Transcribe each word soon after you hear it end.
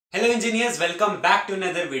Hello engineers, welcome back to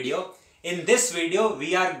another video. In this video,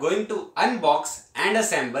 we are going to unbox and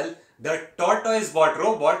assemble the TortoiseBot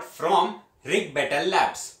Robot from RigBetel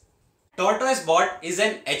Labs. TortoiseBot is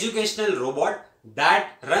an educational robot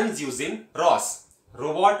that runs using ROS,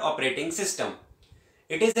 Robot Operating System.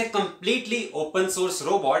 It is a completely open source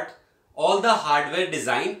robot. All the hardware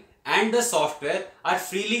design and the software are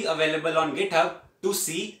freely available on GitHub to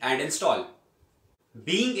see and install.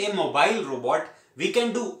 Being a mobile robot, we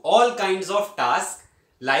can do all kinds of tasks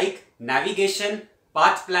like navigation,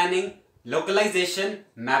 path planning, localization,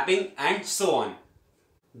 mapping and so on.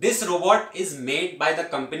 This robot is made by the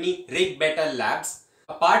company RigBetel Labs.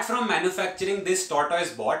 Apart from manufacturing this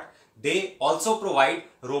tortoise bot, they also provide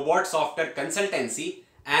robot software consultancy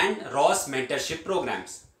and ROS mentorship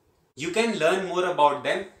programs. You can learn more about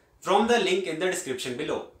them from the link in the description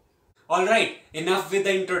below. Alright, enough with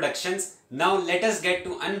the introductions. Now let us get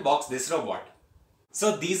to unbox this robot.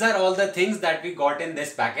 So these are all the things that we got in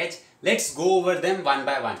this package. Let's go over them one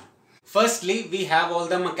by one. Firstly, we have all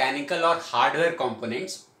the mechanical or hardware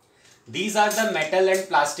components. These are the metal and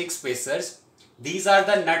plastic spacers. These are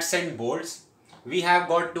the nuts and bolts. We have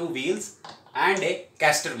got two wheels and a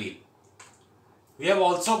caster wheel. We have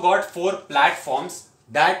also got four platforms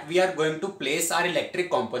that we are going to place our electric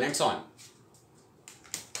components on.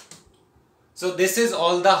 So this is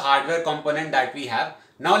all the hardware component that we have.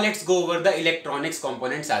 Now let's go over the electronics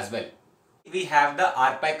components as well. We have the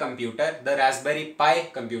RPi computer, the Raspberry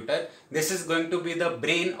Pi computer. This is going to be the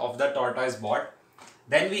brain of the tortoise bot.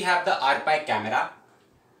 Then we have the RPi camera.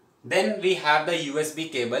 Then we have the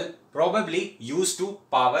USB cable, probably used to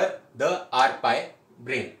power the RPi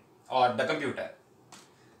brain or the computer.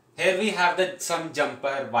 Here we have some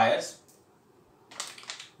jumper wires.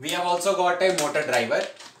 We have also got a motor driver.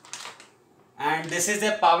 And this is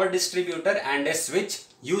a power distributor and a switch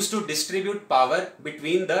used to distribute power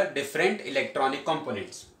between the different electronic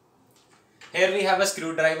components. Here we have a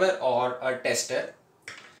screwdriver or a tester.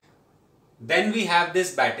 Then we have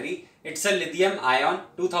this battery. It's a lithium ion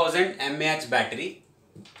 2000 mAh battery.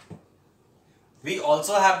 We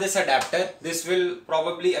also have this adapter. This will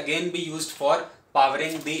probably again be used for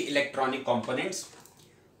powering the electronic components.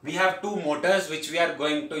 We have two motors which we are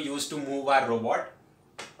going to use to move our robot.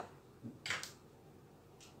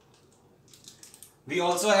 We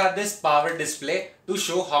also have this power display to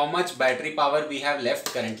show how much battery power we have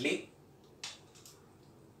left currently.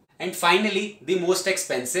 And finally, the most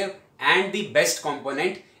expensive and the best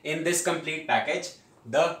component in this complete package,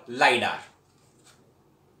 the LiDAR.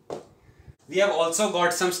 We have also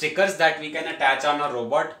got some stickers that we can attach on our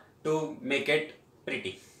robot to make it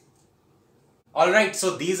pretty. Alright,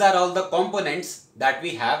 so these are all the components that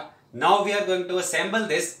we have. Now we are going to assemble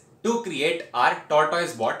this to create our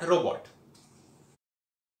TortoiseBot robot.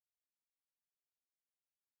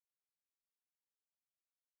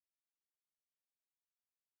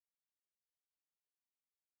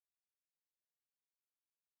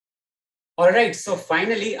 Alright, so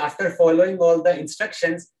finally, after following all the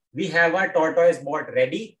instructions, we have our TortoiseBot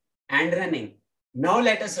ready and running. Now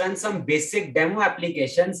let us run some basic demo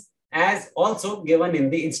applications as also given in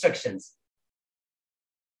the instructions.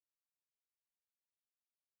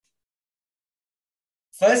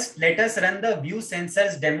 First, let us run the view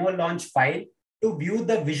sensors demo launch file to view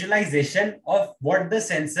the visualization of what the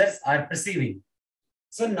sensors are perceiving.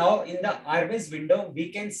 So now in the RViz window,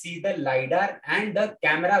 we can see the LiDAR and the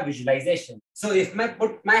camera visualization. So if I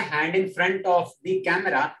put my hand in front of the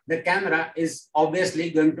camera is obviously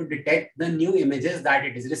going to detect the new images that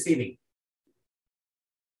it is receiving.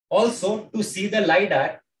 Also, to see the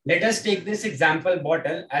LiDAR, let us take this example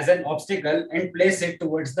bottle as an obstacle and place it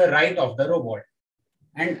towards the right of the robot.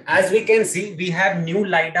 And as we can see, we have new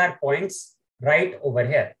LiDAR points right over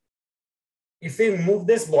here. If we move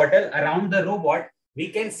this bottle around the robot, we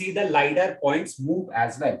can see the LiDAR points move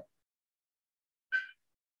as well.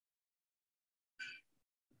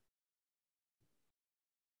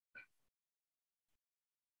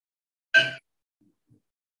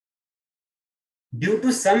 Due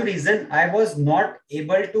to some reason, I was not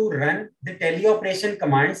able to run the teleoperation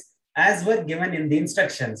commands as were given in the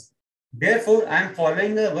instructions. Therefore, I am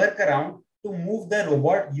following a workaround to move the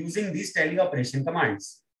robot using these teleoperation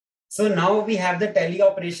commands. So now we have the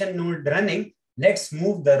teleoperation node running. Let's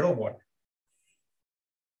move the robot.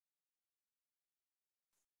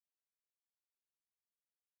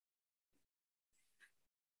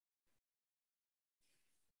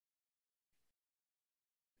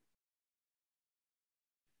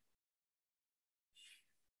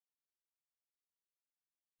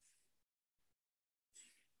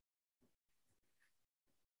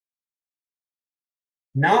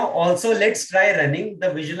 Now also let's try running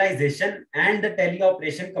the visualization and the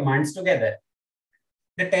teleoperation commands together.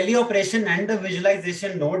 The teleoperation and the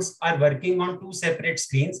visualization nodes are working on two separate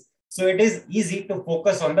screens, so it is easy to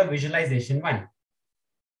focus on the visualization one.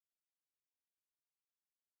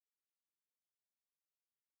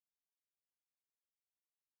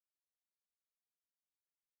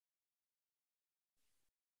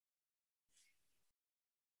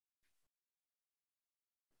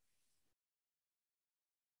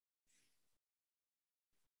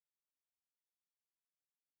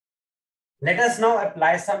 Let us now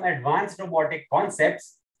apply some advanced robotic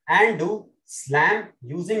concepts and do SLAM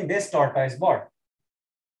using this tortoise bot.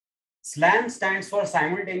 SLAM stands for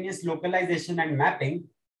simultaneous localization and mapping.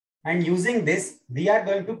 And using this, we are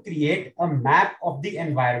going to create a map of the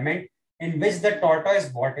environment in which the tortoise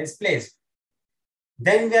bot is placed.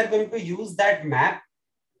 Then we are going to use that map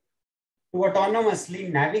to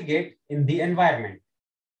autonomously navigate in the environment.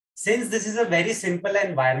 Since this is a very simple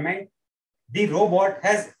environment, the robot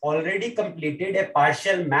has already completed a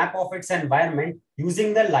partial map of its environment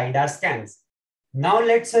using the LiDAR scans. Now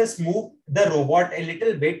let's us move the robot a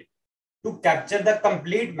little bit to capture the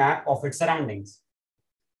complete map of its surroundings.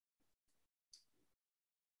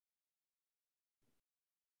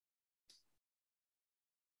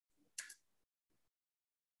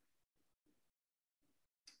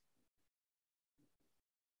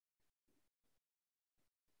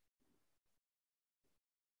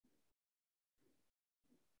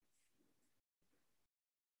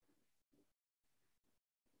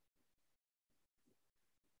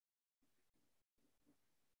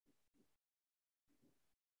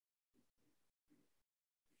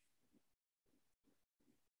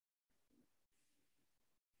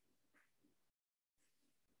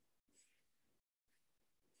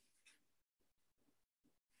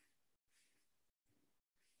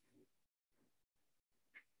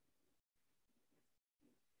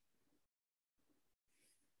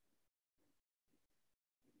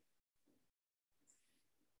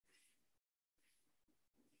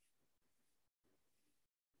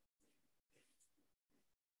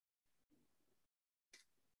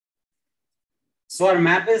 So our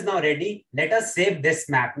map is now ready. Let us save this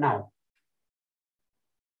map now.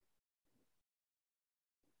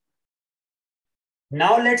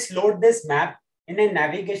 Now let's load this map in a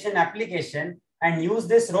navigation application and use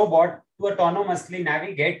this robot to autonomously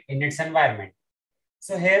navigate in its environment.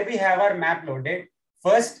 So here we have our map loaded.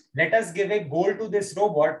 First, let us give a goal to this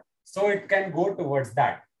robot so it can go towards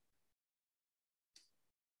that.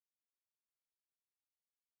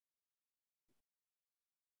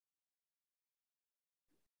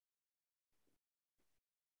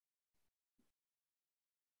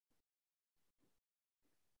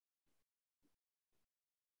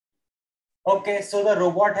 Okay, so the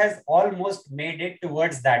robot has almost made it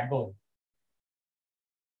towards that goal.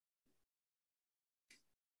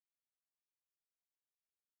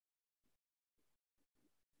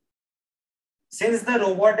 Since the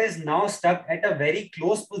robot is now stuck at a very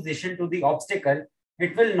close position to the obstacle,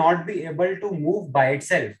 it will not be able to move by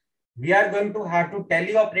itself. We are going to have to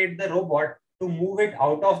teleoperate the robot to move it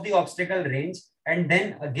out of the obstacle range and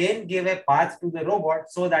then again give a path to the robot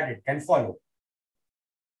so that it can follow.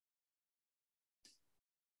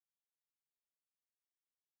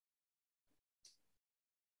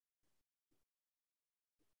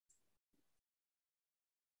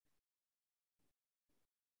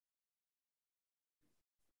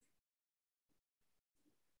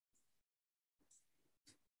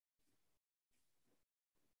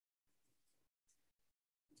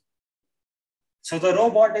 So the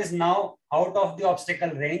robot is now out of the obstacle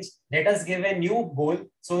range. Let us give a new goal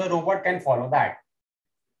so the robot can follow that.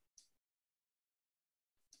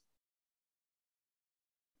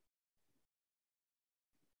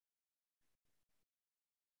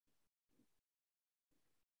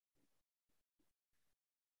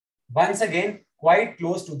 Once again, quite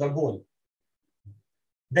close to the goal.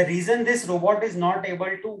 The reason this robot is not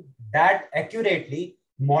able to that accurately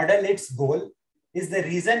model its goal is the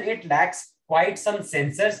reason it lacks quite some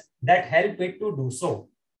sensors that help it to do so.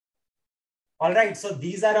 All right, so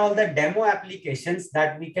these are all the demo applications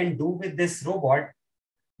that we can do with this robot.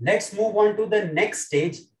 Let's move on to the next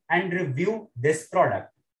stage and review this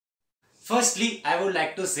product. Firstly, I would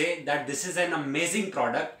like to say that this is an amazing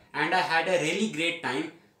product and I had a really great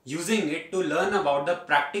time using it to learn about the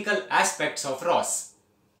practical aspects of ROS.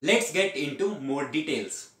 Let's get into more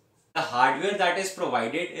details. The hardware that is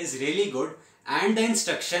provided is really good and the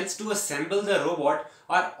instructions to assemble the robot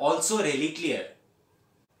are also really clear.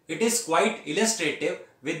 It is quite illustrative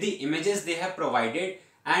with the images they have provided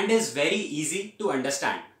and is very easy to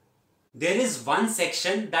understand. There is one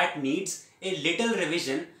section that needs a little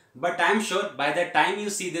revision, but I am sure by the time you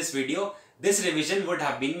see this video, this revision would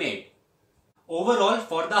have been made. Overall,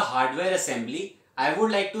 for the hardware assembly, I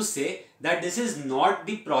would like to say that this is not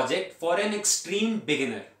the project for an extreme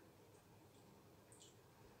beginner.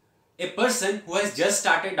 A person who has just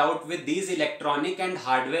started out with these electronic and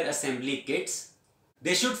hardware assembly kits,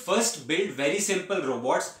 they should first build very simple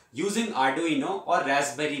robots using Arduino or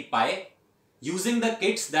Raspberry Pi, using the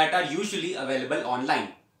kits that are usually available online.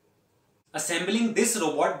 Assembling this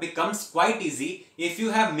robot becomes quite easy if you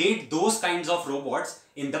have made those kinds of robots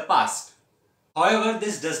in the past. However,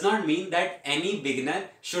 this does not mean that any beginner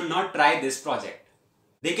should not try this project.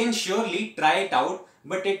 They can surely try it out,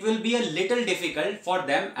 but it will be a little difficult for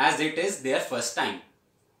them as it is their first time.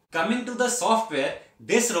 Coming to the software,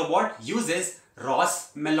 this robot uses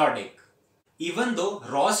ROS Melodic. Even though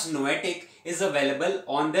ROS Noetic is available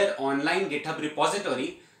on their online GitHub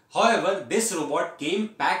repository, however, this robot came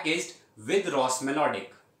packaged with ROS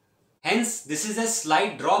Melodic. Hence, this is a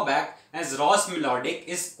slight drawback as ROS Melodic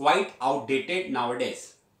is quite outdated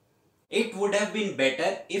nowadays. It would have been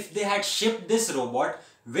better if they had shipped this robot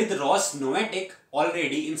with ROS Noetic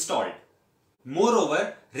already installed.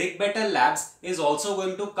 Moreover, RigBetel Labs is also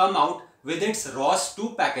going to come out with its ROS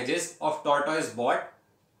 2 packages of TortoiseBot,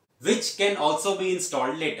 which can also be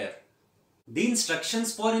installed later. The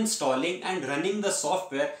instructions for installing and running the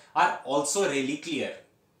software are also really clear.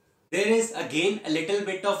 There is again a little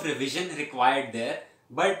bit of revision required there,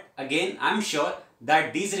 but again I'm sure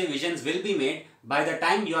that these revisions will be made by the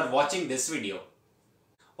time you are watching this video.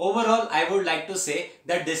 Overall, I would like to say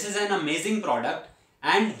that this is an amazing product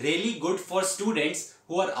and really good for students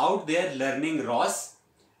who are out there learning ROS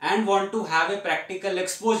and want to have a practical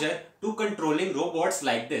exposure to controlling robots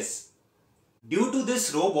like this. Due to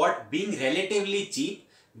this robot being relatively cheap,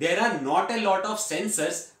 there are not a lot of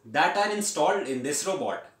sensors that are installed in this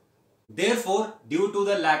robot. Therefore, due to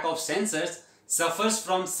the lack of sensors, suffers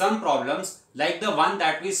from some problems like the one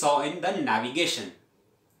that we saw in the navigation.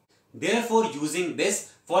 Therefore, using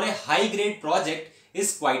this for a high-grade project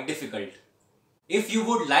is quite difficult. If you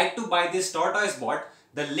would like to buy this TortoiseBot,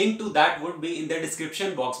 the link to that would be in the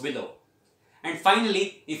description box below. And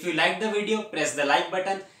finally, if you like the video, press the like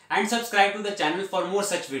button and subscribe to the channel for more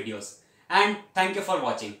such videos. And thank you for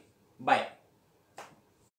watching. Bye.